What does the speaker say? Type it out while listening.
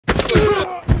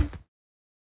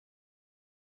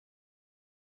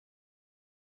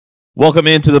Welcome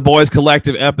into the Boys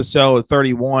Collective episode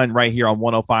 31 right here on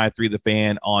 105.3 The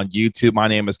Fan on YouTube. My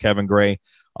name is Kevin Gray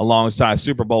alongside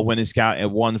Super Bowl winning scout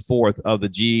and 1/4 of the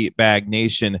G-Bag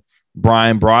Nation,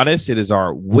 Bryan Broaddus. It is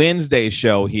our Wednesday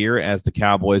show here as the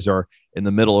Cowboys are in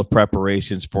the middle of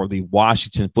preparations for the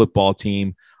Washington football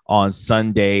team on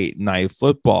Sunday Night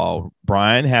Football.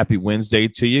 Bryan, happy Wednesday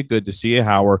to you. Good to see you.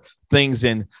 How are things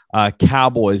in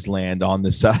Cowboys land on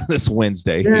this this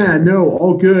Wednesday? Yeah, no,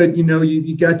 all good. You know,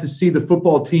 you got to see the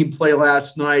football team play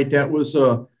last night. That was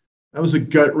a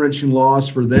gut-wrenching loss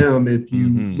for them. If you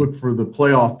look for the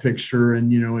playoff picture,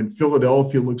 and in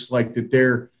Philadelphia, looks like that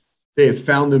they have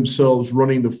found themselves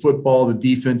running the football. The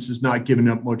defense is not giving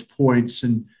up much points,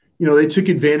 and they took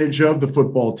advantage of the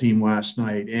football team last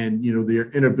night, and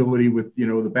their inability with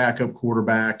the backup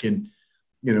quarterback, and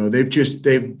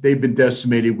they've been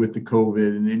decimated with the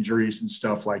COVID and injuries and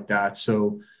stuff like that.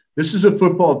 So this is a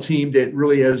football team that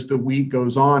really, as the week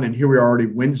goes on, and here we are already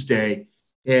Wednesday,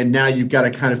 and now you've got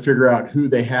to kind of figure out who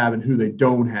they have and who they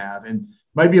don't have, and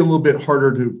might be a little bit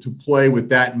harder to play with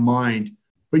that in mind.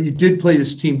 But you did play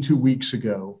this team 2 weeks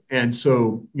ago, and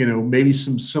so maybe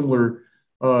some similar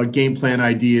game plan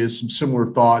ideas, some similar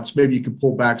thoughts. Maybe you could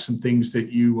pull back some things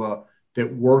that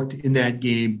that worked in that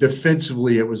game.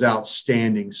 Defensively, it was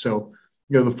outstanding. So,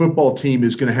 the football team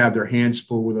is going to have their hands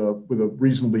full with a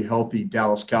reasonably healthy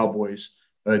Dallas Cowboys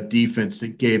defense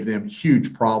that gave them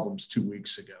huge problems 2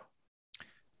 weeks ago.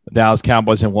 The Dallas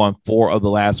Cowboys have won 4 of the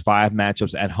last 5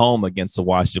 matchups at home against the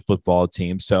Washington football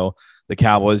team. So the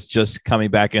Cowboys just coming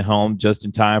back at home just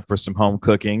in time for some home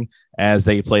cooking as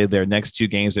they play their next 2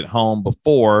 games at home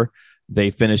before they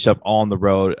finish up on the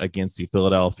road against the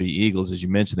Philadelphia Eagles. As you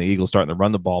mentioned, the Eagles starting to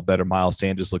run the ball better. Miles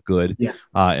Sanders looked good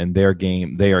in their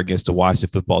game. They are against the Washington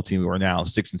football team who are now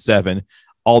 6-7,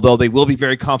 although they will be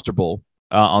very comfortable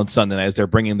on Sunday night as they're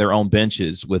bringing their own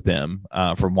benches with them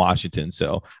from Washington.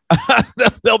 So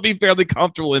they'll be fairly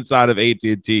comfortable inside of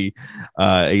AT&T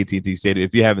Stadium.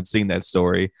 If you haven't seen that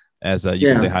story, as you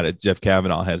can say hi to Jeff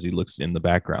Kavanaugh as he looks in the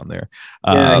background there.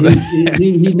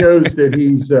 He knows that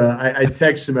he's I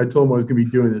texted him. I told him I was going to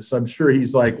be doing this. So I'm sure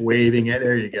he's like waving at.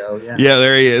 There you go. Yeah,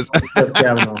 there he is. Jeff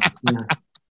Kavanaugh. Yeah.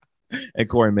 And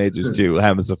Corey Majors too,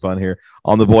 having some fun here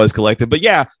on the Boys Collective. But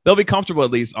yeah, they'll be comfortable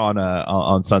at least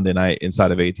on Sunday night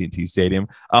inside of AT&T Stadium.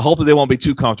 Hopefully they won't be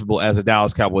too comfortable as the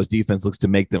Dallas Cowboys defense looks to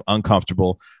make them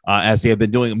uncomfortable as they have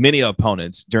been doing many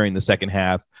opponents during the second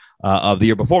half of the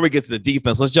year. Before we get to the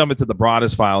defense, let's jump into the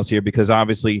Broaddus files here because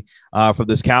obviously for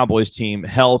this Cowboys team,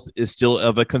 health is still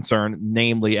of a concern,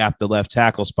 namely at the left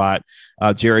tackle spot.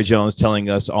 Jerry Jones telling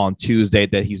us on Tuesday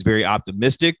that he's very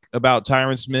optimistic about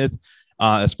Tyron Smith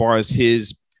as far as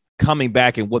his coming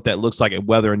back and what that looks like and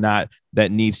whether or not that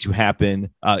needs to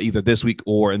happen either this week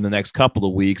or in the next couple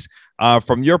of weeks.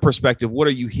 From your perspective, what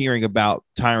are you hearing about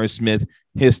Tyron Smith,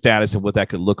 his status, and what that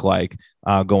could look like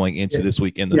going into this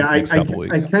week and the next couple of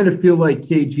weeks? I kind of feel like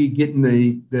KG getting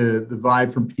the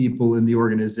vibe from people in the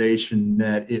organization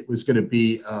that it was going to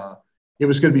be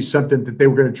something that they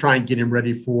were going to try and get him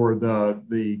ready for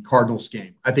the Cardinals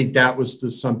game. I think that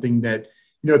was something that,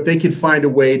 if they could find a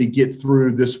way to get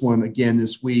through this one again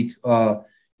this week,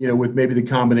 with maybe the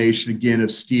combination again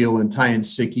of Steele and Ty and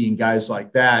Sicky and guys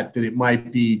like that it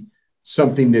might be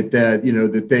something that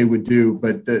they would do.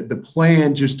 But the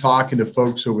plan, just talking to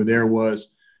folks over there,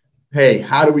 was, hey,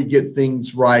 how do we get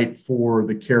things right for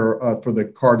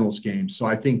the Cardinals game? So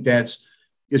I think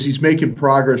he's making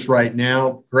progress right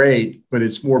now. Great, but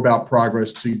it's more about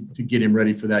progress to get him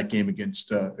ready for that game against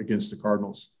the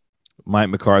Cardinals. Mike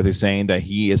McCarthy saying that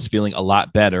he is feeling a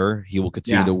lot better. He will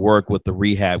continue to work with the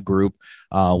rehab group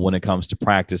when it comes to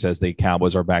practice as the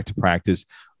Cowboys are back to practice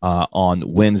on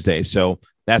Wednesday. So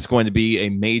that's going to be a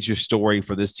major story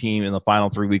for this team in the final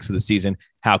 3 weeks of the season,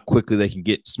 how quickly they can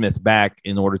get Smith back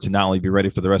in order to not only be ready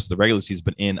for the rest of the regular season,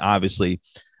 but obviously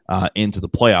into the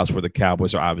playoffs where the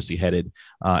Cowboys are obviously headed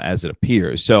as it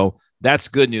appears. So that's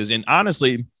good news. And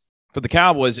honestly, for the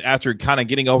Cowboys, after kind of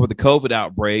getting over the COVID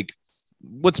outbreak,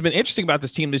 what's been interesting about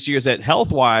this team this year is that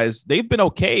health-wise, they've been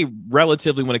okay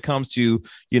relatively when it comes to,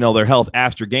 their health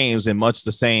after games, and much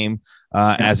the same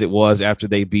as it was after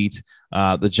they beat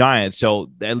the Giants.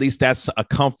 So at least that's a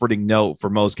comforting note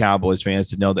for most Cowboys fans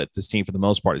to know that this team, for the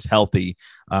most part, is healthy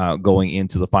going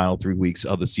into the final 3 weeks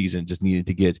of the season. Just needed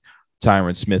to get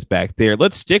Tyron Smith back there.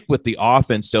 Let's stick with the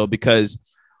offense, though, because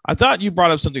I thought you brought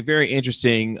up something very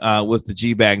interesting with the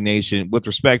G-Bag Nation with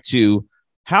respect to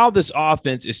how this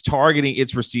offense is targeting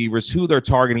its receivers, who they're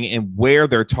targeting, and where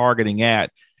they're targeting at.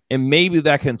 And maybe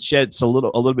that can shed a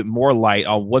little bit more light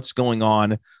on what's going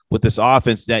on with this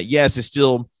offense that, yes, is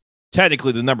still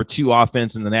technically the number 2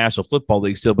 offense in the National Football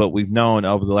League still, but we've known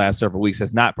over the last several weeks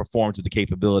has not performed to the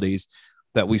capabilities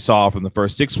that we saw from the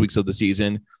first 6 weeks of the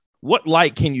season. What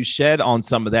light can you shed on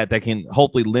some of that can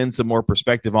hopefully lend some more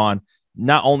perspective on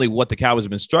not only what the Cowboys have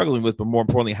been struggling with, but more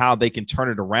importantly, how they can turn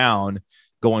it around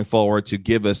going forward to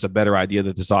give us a better idea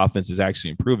that this offense is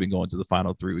actually improving going to the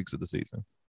final 3 weeks of the season?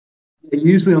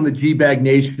 Usually on the G-Bag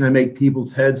Nation, I make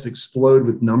people's heads explode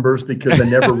with numbers because I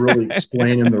never really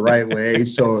explain them the right way.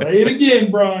 So say it again,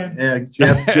 Bryan.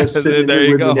 Jeff just sitting there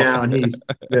with me now,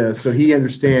 and so he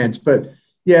understands. But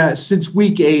yeah, since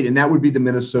week 8, and that would be the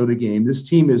Minnesota game, this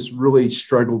team has really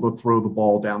struggled to throw the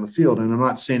ball down the field. And I'm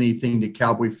not saying anything that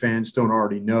Cowboy fans don't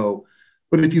already know.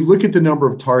 But if you look at the number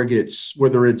of targets,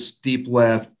 whether it's deep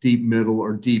left, deep middle,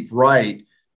 or deep right,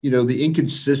 the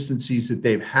inconsistencies that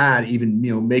they've had, even,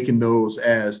 making those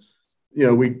as,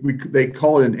 they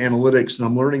call it in analytics, and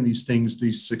I'm learning these things,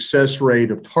 the success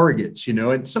rate of targets,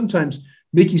 and sometimes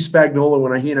Mickey Spagnola,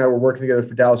 when he and I were working together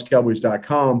for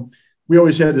DallasCowboys.com, we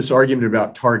always had this argument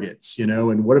about targets,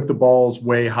 and what if the ball's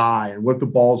way high, and what if the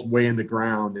ball's way in the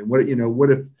ground, and what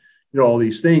if, all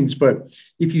these things. But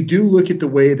if you do look at the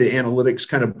way the analytics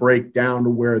kind of break down to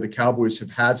where the Cowboys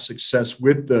have had success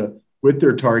with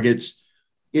their targets,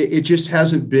 it just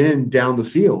hasn't been down the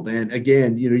field. And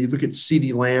again, you look at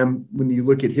CeeDee Lamb, when you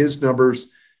look at his numbers,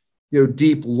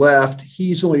 deep left,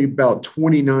 he's only about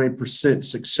 29%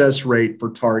 success rate for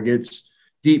targets.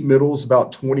 Deep middle is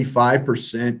about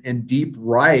 25%, and deep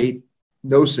right,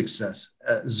 no success,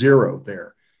 0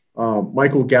 there.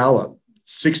 Michael Gallup,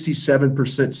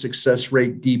 67% success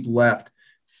rate deep left,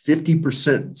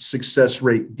 50% success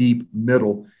rate deep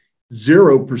middle,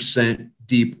 0%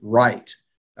 deep right.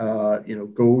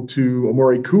 Go to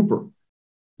Amari Cooper,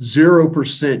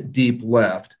 0% deep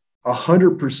left,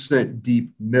 100%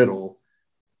 deep middle,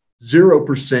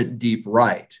 0% deep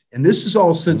right. And this is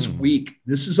all since week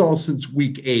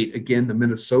 8, again, the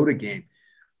Minnesota game.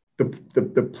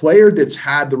 The player that's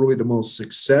had really the most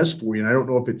success for you, and I don't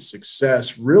know if it's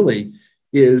success really,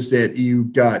 is that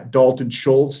you've got Dalton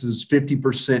Schultz is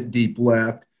 50% deep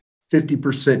left,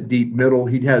 50% deep middle.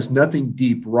 He has nothing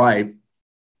deep right.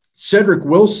 Cedric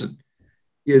Wilson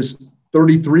is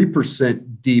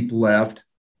 33% deep left,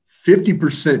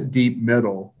 50% deep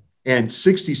middle, and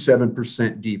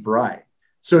 67% deep right.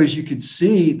 So as you can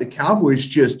see, the Cowboys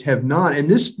just have not, and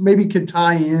this maybe could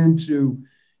tie into,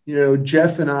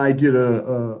 Jeff and I did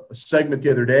a segment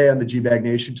the other day on the G-Bag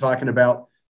Nation talking about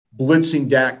blitzing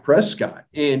Dak Prescott.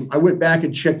 And I went back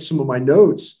and checked some of my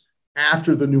notes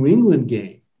after the New England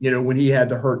game, when he had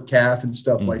the hurt calf and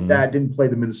stuff like that. Didn't play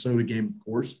the Minnesota game, of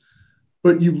course.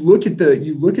 But you look at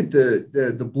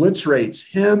the blitz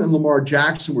rates. Him and Lamar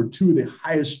Jackson were 2 of the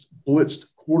highest blitzed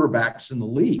quarterbacks in the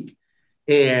league.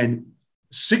 And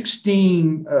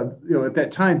 16, at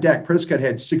that time, Dak Prescott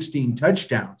had 16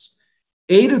 touchdowns.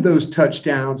 8 of those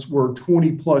touchdowns were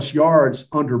 20-plus yards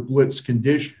under blitz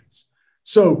conditions.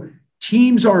 So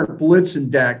teams aren't blitzing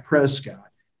Dak Prescott.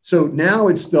 So now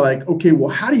it's like, okay, well,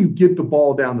 how do you get the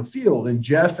ball down the field? And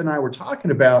Jeff and I were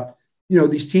talking about,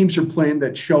 these teams are playing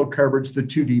that shell coverage, the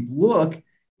 2-deep look.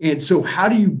 And so how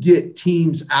do you get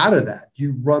teams out of that?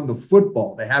 You run the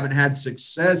football. They haven't had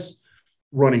success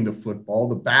running the football.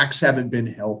 The backs haven't been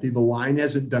healthy. The line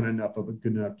hasn't done enough of a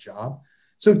good enough job.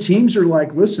 So teams are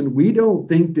like, listen, we don't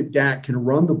think that Dak can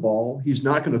run the ball. He's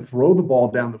not going to throw the ball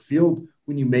down the field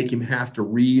when you make him have to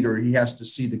read or he has to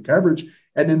see the coverage.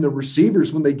 And then the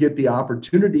receivers, when they get the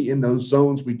opportunity in those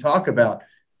zones we talk about,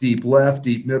 deep left,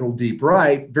 deep middle, deep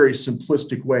right, very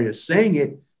simplistic way of saying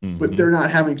it, but they're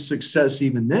not having success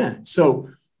even then. So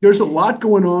there's a lot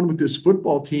going on with this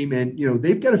football team, and,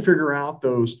 they've got to figure out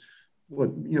those,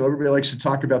 everybody likes to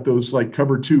talk about those like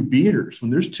cover 2 beaters.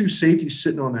 When there's 2 safeties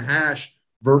sitting on the hash,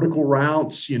 vertical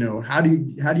routes, how do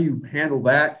you handle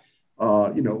that?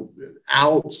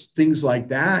 Outs, things like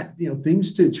that,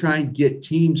 things to try and get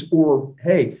teams, or,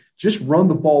 hey, just run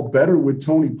the ball better with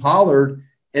Tony Pollard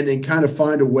and then kind of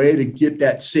find a way to get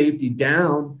that safety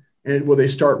down. And will they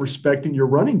start respecting your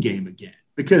running game again?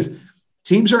 Because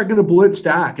teams aren't going to blitz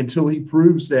Dak until he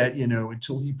proves that,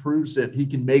 he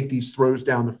can make these throws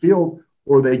down the field,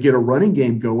 or they get a running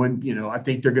game going. I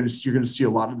think you're going to see a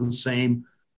lot of the same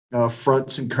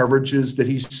fronts and coverages that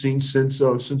he's seen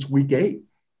since week 8.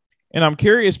 And I'm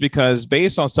curious because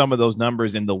based on some of those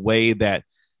numbers and the way that,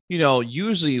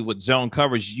 usually with zone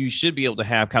coverage, you should be able to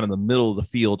have kind of the middle of the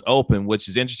field open, which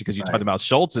is interesting because you talked about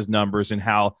Schultz's numbers and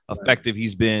how effective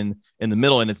he's been in the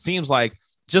middle. And it seems like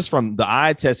just from the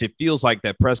eye test, it feels like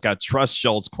that Prescott trusts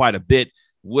Schultz quite a bit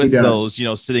with those,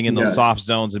 sitting in those soft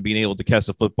zones and being able to catch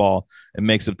the football and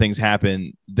make some things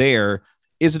happen there.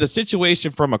 is it a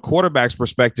situation from a quarterback's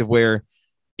perspective where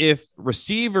if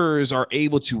receivers are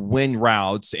able to win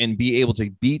routes and be able to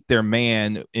beat their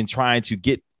man in trying to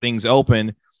get things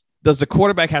open, does the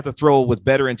quarterback have to throw with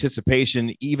better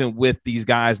anticipation, even with these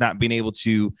guys not being able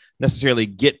to necessarily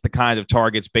get the kind of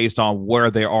targets based on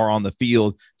where they are on the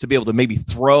field to be able to maybe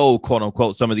throw, quote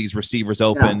unquote, some of these receivers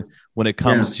open when it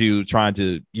comes to trying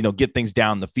to, get things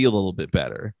down the field a little bit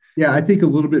better? Yeah, I think a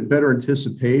little bit better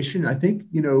anticipation. I think,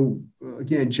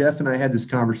 again, Jeff and I had this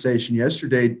conversation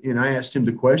yesterday, and I asked him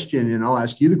the question, and I'll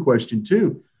ask you the question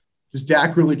too. Does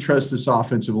Dak really trust this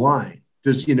offensive line?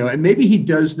 And maybe he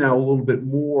does now a little bit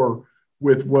more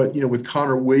with with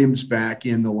Connor Williams back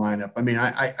in the lineup. I mean,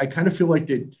 I kind of feel like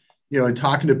that, in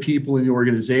talking to people in the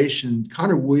organization,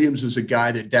 Connor Williams is a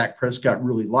guy that Dak Prescott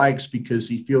really likes because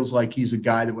he feels like he's a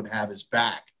guy that would have his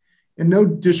back. And no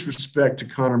disrespect to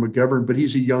Connor McGovern, but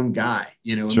he's a young guy,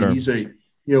 Sure. I mean, he's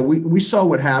we saw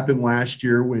what happened last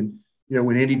year when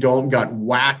Andy Dalton got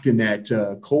whacked in that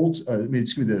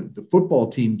the football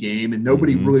team game, and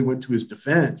nobody really went to his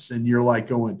defense. And you're like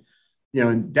going,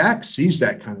 and Dak sees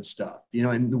that kind of stuff,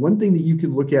 and the one thing that you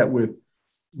can look at with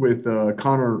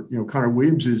Connor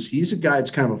Williams is he's a guy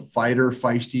that's kind of a fighter,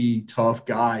 feisty, tough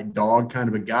guy, dog kind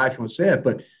of a guy, if you want to say it.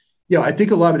 But, I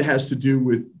think a lot of it has to do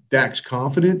with Dak's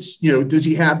confidence. Does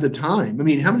he have the time? I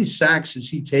mean, how many sacks has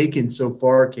he taken so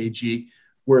far, KG,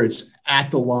 where it's at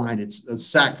the line, it's a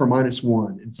sack for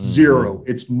 -1, it's 0,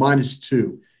 it's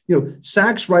 -2.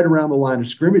 Sacks right around the line of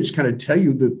scrimmage kind of tell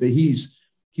you that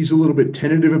he's a little bit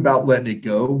tentative about letting it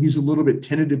go. He's a little bit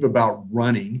tentative about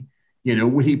running,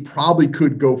 when he probably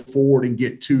could go forward and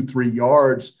get 2-3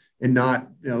 yards and not,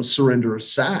 surrender a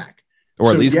sack.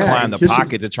 Or at least climb the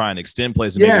pocket to try and extend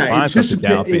plays and maybe find something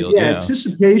downfield.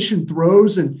 Anticipation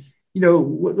throws. And,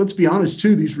 let's be honest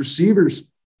too, these receivers,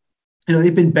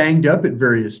 they've been banged up at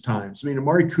various times. I mean,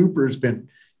 Amari Cooper has been,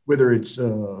 whether it's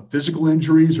physical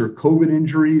injuries or COVID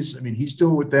injuries, I mean, he's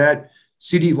dealing with that.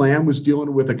 CeeDee Lamb was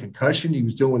dealing with a concussion. He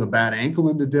was dealing with a bad ankle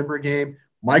in the Denver game.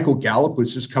 Michael Gallup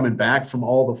was just coming back from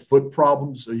all the foot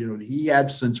problems, he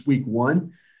had since week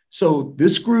 1. So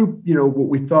this group, what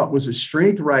we thought was a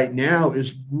strength right now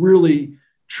is really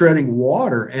treading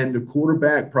water. And the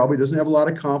quarterback probably doesn't have a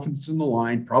lot of confidence in the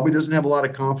line, probably doesn't have a lot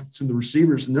of confidence in the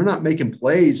receivers, and they're not making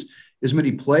as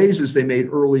many plays as they made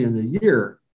early in the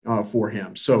year for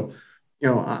him. So,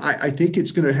 I think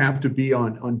it's going to have to be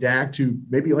on Dak to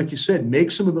maybe, like you said,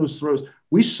 make some of those throws.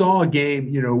 We saw a game,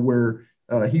 where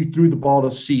he threw the ball to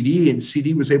CD, and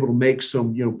CD was able to make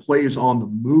some, plays on the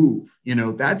move.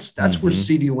 That's where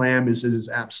CD Lamb is at his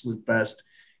absolute best.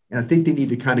 And I think they need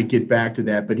to kind of get back to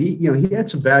that. But he had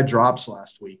some bad drops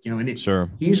last week, and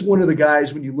he's one of the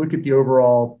guys, when you look at the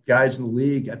overall guys in the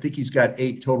league, I think he's got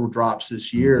 8 total drops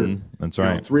this year. That's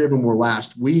right. 3 of them were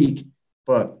last week.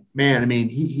 But man, I mean,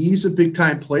 he's a big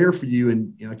time player for you.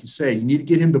 And like you say, you need to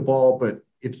get him the ball, but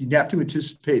if you have to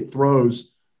anticipate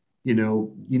throws, you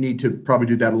need to probably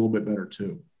do that a little bit better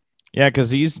too. Yeah,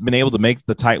 because he's been able to make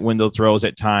the tight window throws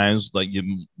at times. Like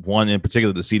one in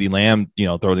particular, the CeeDee Lamb,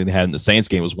 throw that he had in the Saints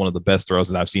game was one of the best throws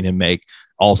that I've seen him make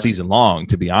all season long,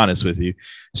 to be honest with you.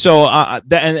 So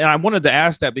and I wanted to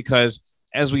ask that because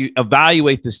as we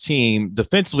evaluate this team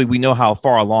defensively, we know how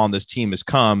far along this team has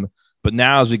come. But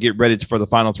now as we get ready for the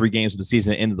final 3 games of the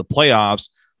season and into the playoffs,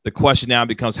 the question now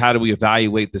becomes, how do we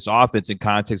evaluate this offense in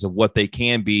context of what they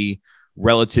can be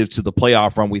relative to the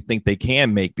playoff run we think they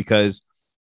can make? Because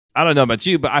I don't know about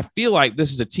you, but I feel like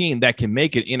this is a team that can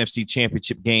make an NFC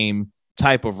Championship game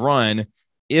type of run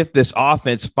if this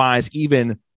offense finds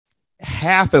even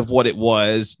half of what it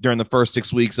was during the first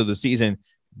 6 weeks of the season,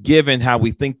 given how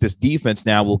we think this defense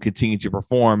now will continue to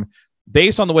perform.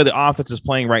 Based on the way the offense is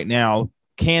playing right now,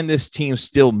 can this team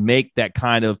still make that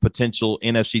kind of potential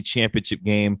NFC Championship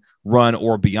game run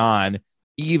or beyond,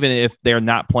 even if they're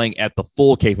not playing at the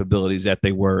full capabilities that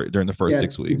they were during the first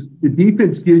 6 weeks? The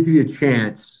defense gives you a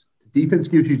chance. The defense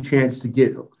gives you a chance to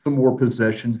get some more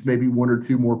possessions, maybe 1 or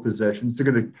 2 more possessions. They're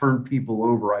going to turn people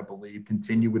over, I believe,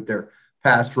 continue with their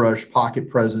pass rush, pocket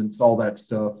presence, all that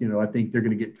stuff. I think they're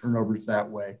going to get turnovers that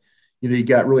way. You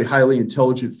got really highly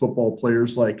intelligent football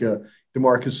players like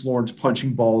DeMarcus Lawrence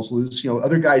punching balls loose.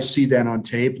 Other guys see that on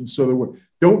tape, and so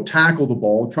don't tackle the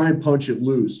ball, try and punch it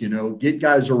loose. Get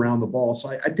guys around the ball. So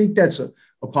I think that's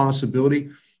a possibility.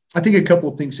 I think a couple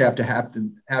of things have to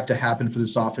happen for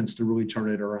this offense to really turn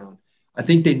it around. I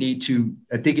think it needs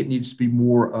to be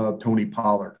more of Tony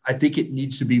Pollard. I think it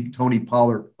needs to be Tony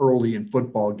Pollard early in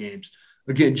football games.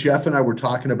 Again, Jeff and I were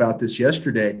talking about this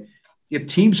yesterday. If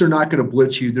teams are not going to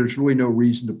blitz you, there's really no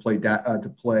reason to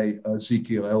play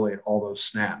Ezekiel Elliott all those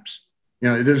snaps.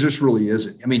 There just really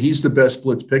isn't. I mean, he's the best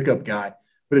blitz pickup guy,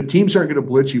 But if teams aren't going to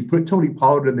blitz you, put Tony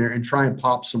Pollard in there and try and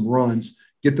pop some runs,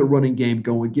 get the running game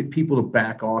going, get people to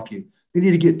back off you. They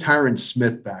need to get Tyron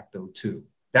Smith back, though, too.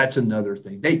 That's another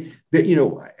thing. They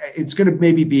it's going to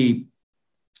maybe be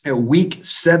week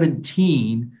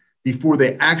 17 before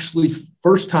they actually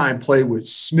first time play with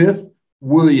Smith,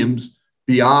 Williams,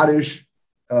 Broaddus,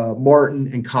 Martin,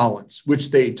 and Collins,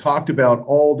 which they talked about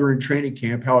all during training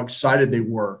camp, how excited they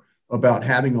were about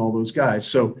having all those guys.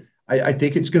 So I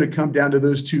think it's going to come down to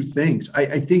those two things.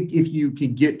 I think if you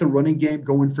can get the running game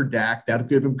going for Dak, that'll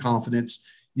give him confidence.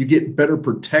 You get better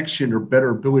protection or better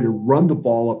ability to run the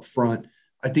ball up front.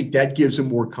 I think that gives him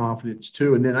more confidence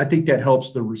too. And then I think that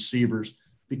helps the receivers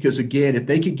because, again, if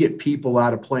they could get people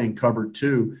out of playing cover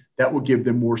two, that will give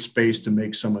them more space to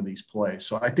make some of these plays.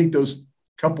 So I think those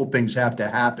couple things have to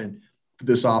happen for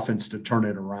this offense to turn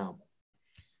it around.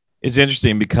 It's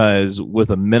interesting because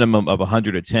with a minimum of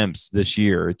 100 attempts this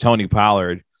year, Tony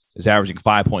Pollard is averaging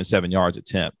 5.7 yards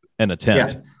an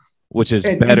attempt, which is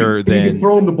better than – you can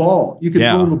throw him the ball. You can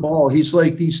throw him the ball. He's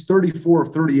 34 of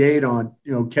 38 on,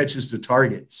 catches to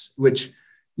targets, which,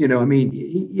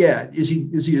 is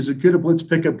he as good a blitz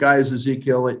pickup guy as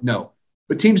Ezekiel? No.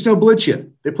 But teams don't blitz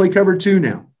you. They play cover two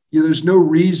now. There's no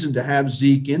reason to have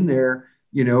Zeke in there,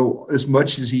 as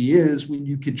much as he is, when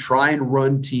you could try and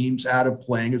run teams out of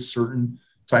playing a certain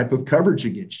type of coverage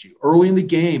against you. Early in the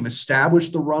game, establish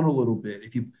the run a little bit.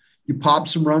 If you pop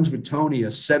some runs with Tony, a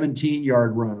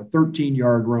 17-yard run, a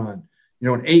 13-yard run,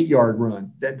 an 8-yard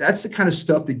run, that's the kind of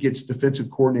stuff that gets defensive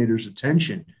coordinators'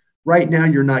 attention. Right now,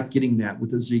 you're not getting that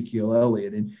with Ezekiel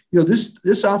Elliott. And,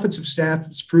 this offensive staff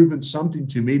has proven something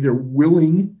to me. They're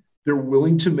willing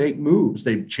to make moves.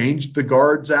 They've changed the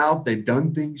guards out. They've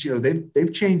done things,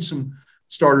 they've changed some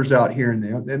starters out here and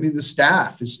there. I mean, the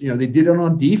staff is, they did it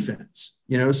on defense,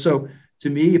 so to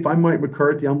me, if I'm Mike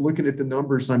McCarthy, I'm looking at the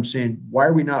numbers and I'm saying, why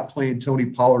are we not playing Tony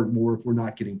Pollard more if we're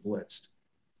not getting blitzed?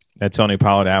 That Tony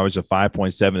Pollard average of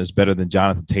 5.7 is better than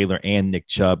Jonathan Taylor and Nick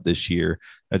Chubb this year.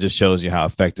 That just shows you how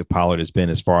effective Pollard has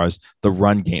been as far as the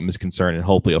run game is concerned. And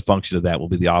hopefully a function of that will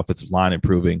be the offensive line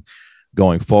improving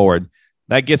going forward.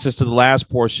 That gets us to the last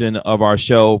portion of our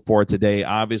show for today.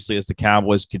 Obviously, as the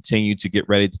Cowboys continue to get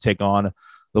ready to take on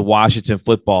the Washington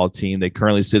football team, they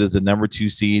currently sit as the number 2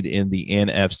 seed in the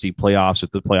NFC playoffs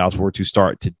if the playoffs were to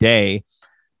start today.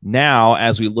 Now,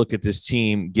 as we look at this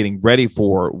team getting ready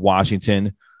for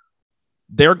Washington,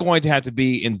 they're going to have to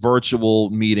be in virtual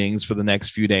meetings for the next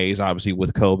few days, obviously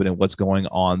with COVID and what's going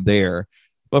on there.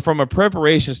 But from a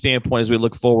preparation standpoint, as we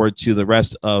look forward to the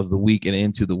rest of the week and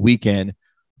into the weekend,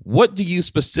 what do you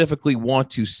specifically want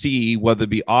to see, whether it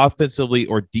be offensively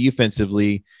or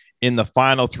defensively, in the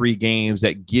final 3 games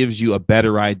that gives you a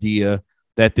better idea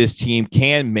that this team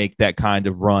can make that kind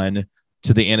of run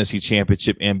to the NFC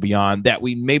Championship and beyond that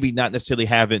we maybe not necessarily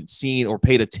haven't seen or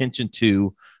paid attention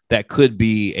to that could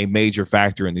be a major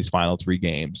factor in these final 3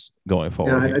 games going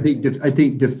forward? Yeah, I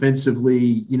think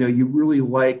defensively, you really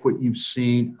like what you've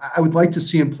seen. I would like to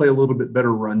see him play a little bit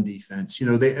better run defense.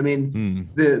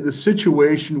 The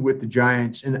situation with the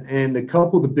Giants and a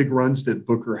couple of the big runs that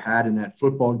Booker had in that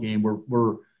football game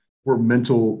were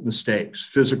mental mistakes,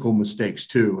 physical mistakes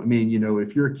too.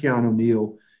 If you're Keanu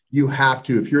Neal, you have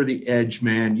to, if you're the edge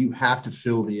man, you have to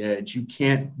fill the edge. You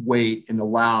can't wait and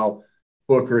allow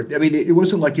Booker. It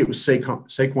wasn't like it was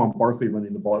Saquon Barkley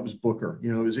running the ball. It was Booker.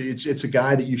 It's a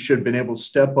guy that you should have been able to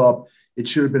step up. It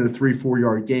should have been a 3-4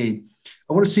 yard game.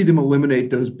 I want to see them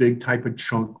eliminate those big type of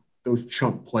chunk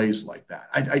plays like that.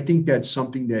 I think that's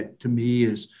something that to me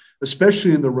is,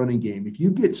 especially in the running game, if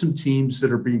you get some teams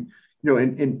that are being,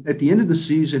 and at the end of the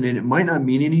season, and it might not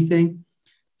mean anything,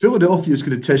 Philadelphia is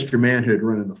going to test your manhood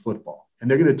running the football. And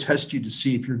they're going to test you to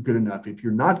see if you're good enough. If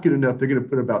you're not good enough, they're going to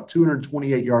put about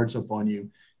 228 yards up on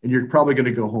you, and you're probably going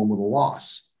to go home with a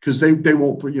loss because they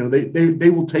won't, they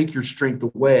will take your strength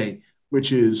away,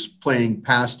 which is playing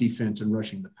pass defense and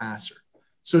rushing the passer.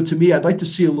 So to me, I'd like to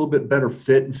see a little bit better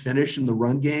fit and finish in the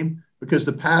run game because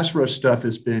the pass rush stuff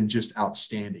has been just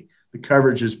outstanding. The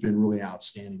coverage has been really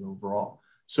outstanding overall.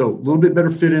 So a little bit better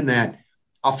fit in that.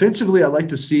 Offensively, I'd like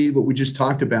to see what we just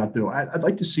talked about, though. I'd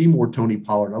like to see more Tony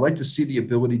Pollard. I'd like to see the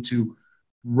ability to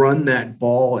run that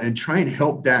ball and try and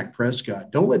help Dak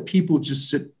Prescott. Don't let people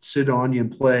just sit on you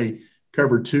and play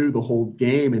cover 2 the whole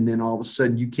game, and then all of a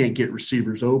sudden you can't get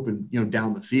receivers open,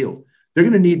 down the field. They're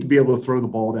going to need to be able to throw the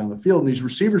ball down the field, and these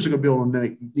receivers are going to be able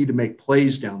to need to make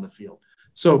plays down the field.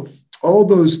 So all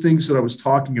those things that I was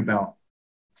talking about,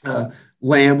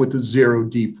 Lamb with a 0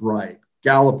 deep right,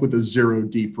 Gallup with a 0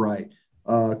 deep right,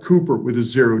 Cooper with a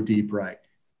 0 deep right.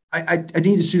 I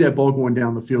need to see that ball going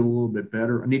down the field a little bit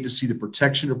better. I need to see the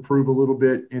protection improve a little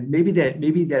bit. And maybe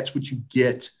that's what you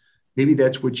get Maybe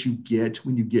that's what you get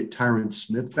when you get Tyron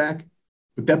Smith back.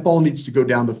 But that ball needs to go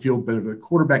down the field better. The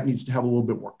quarterback needs to have a little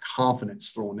bit more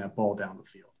confidence throwing that ball down the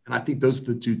field. And I think those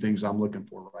are the two things I'm looking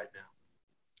for right now.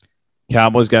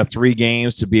 Cowboys got 3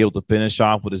 games to be able to finish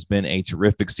off what has been a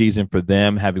terrific season for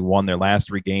them, having won their last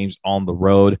 3 games on the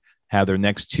road, have their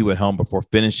next 2 at home before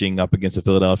finishing up against the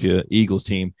Philadelphia Eagles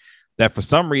team that for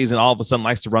some reason all of a sudden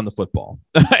likes to run the football.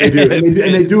 They do,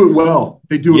 and they do it well.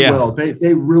 They do it well.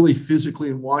 They really physically,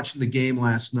 in watching the game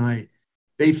last night,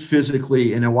 they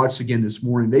physically, and I watched again this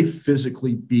morning, they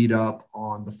physically beat up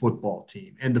on the football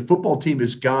team. And the football team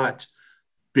has got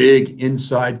big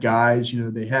inside guys. You know,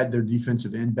 they had their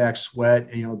defensive end back Sweat.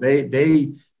 And, you know,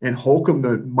 they and Holcomb,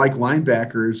 the Mike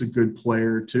linebacker, is a good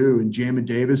player too. And Jamin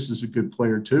Davis is a good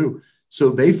player too.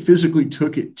 So they physically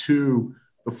took it to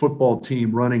the football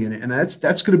team running in it. And that's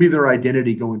going to be their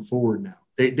identity going forward now.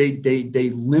 They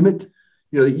limit.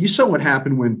 You know, you saw what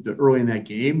happened when early in that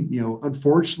game. You know,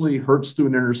 unfortunately, Hurts threw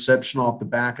an interception off the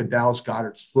back of Dallas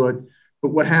Goedert's foot.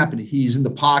 But what happened? He's in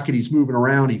the pocket. He's moving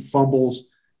around. He fumbles.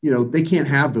 You know, they can't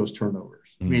have those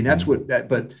turnovers. I mean, that's what that.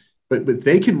 But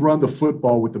they can run the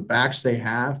football with the backs they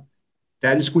have.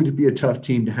 That is going to be a tough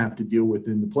team to have to deal with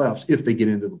in the playoffs if they get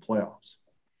into the playoffs.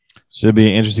 Should be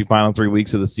an interesting final 3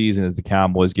 weeks of the season as the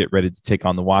Cowboys get ready to take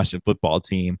on the Washington football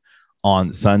team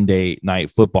on Sunday Night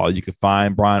Football. You can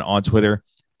find Bryan on Twitter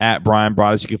at Bryan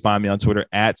Broaddus. You can find me on Twitter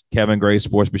at Kevin Gray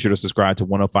Sports. Be sure to subscribe to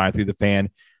 105.3 The Fan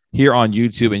here on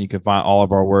YouTube, and you can find all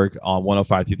of our work on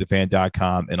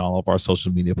 105.3thefan.com and all of our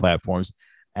social media platforms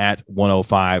at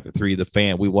 105.3 The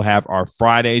Fan. We will have our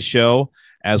Friday show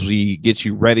as we get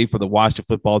you ready for the Washington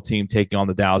football team taking on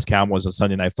the Dallas Cowboys on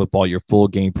Sunday Night Football, your full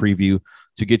game preview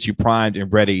to get you primed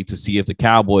and ready to see if the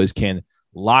Cowboys can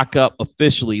lock up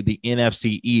officially the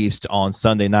NFC East on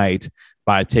Sunday night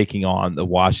by taking on the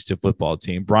Washington football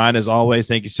team. Bryan, as always,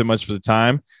 thank you so much for the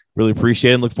time. Really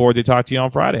appreciate it and look forward to talk to you on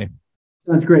Friday.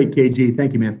 Sounds great, KG.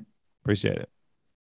 Thank you, man. Appreciate it.